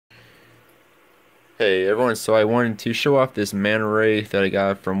Hey everyone, so I wanted to show off this Manta Ray that I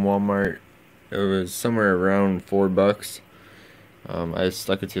got from Walmart. It was somewhere around $4. I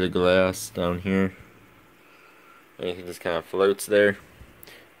stuck it to the glass down here, and it just kind of floats there.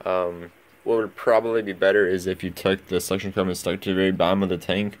 What would probably be better is if you took the suction cup and stuck it to the very bottom of the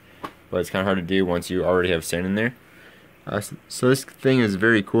tank, but it's kind of hard to do once you already have sand in there. So this thing is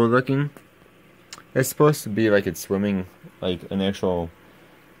very cool looking. It's supposed to be like it's swimming like an actual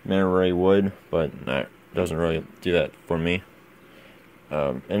Manta Ray would, but not doesn't really do that for me.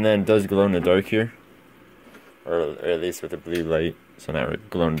 And then it does glow in the dark here, or at least with the blue light, so not really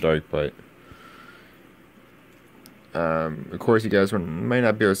glow in the dark. But of course, you guys might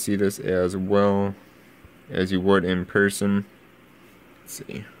not be able to see this as well as you would in person. Let's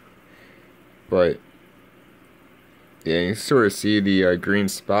see, but yeah, you can sort of see the green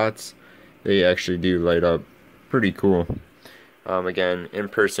spots. They actually do light up pretty cool. Again, in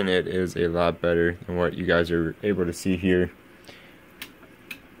person it is a lot better than what you guys are able to see here.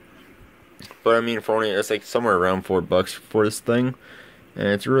 But I mean, for only, it's like somewhere around $4 for this thing, and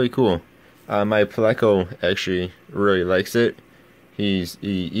it's really cool. My Peleco actually really likes it. He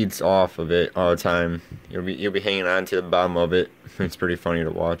eats off of it all the time. You'll be hanging on to the bottom of it. It's pretty funny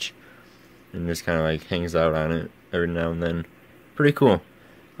to watch, and just kind of like hangs out on it every now and then. Pretty cool.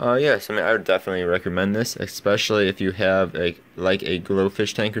 Yes, I mean, I would definitely recommend this, especially if you have like a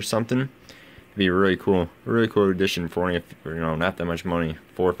glowfish tank or something. It'd be really cool addition for only, not that much money,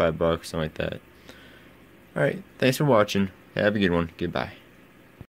 $4 or $5, something like that. Alright, thanks for watching. Have a good one. Goodbye.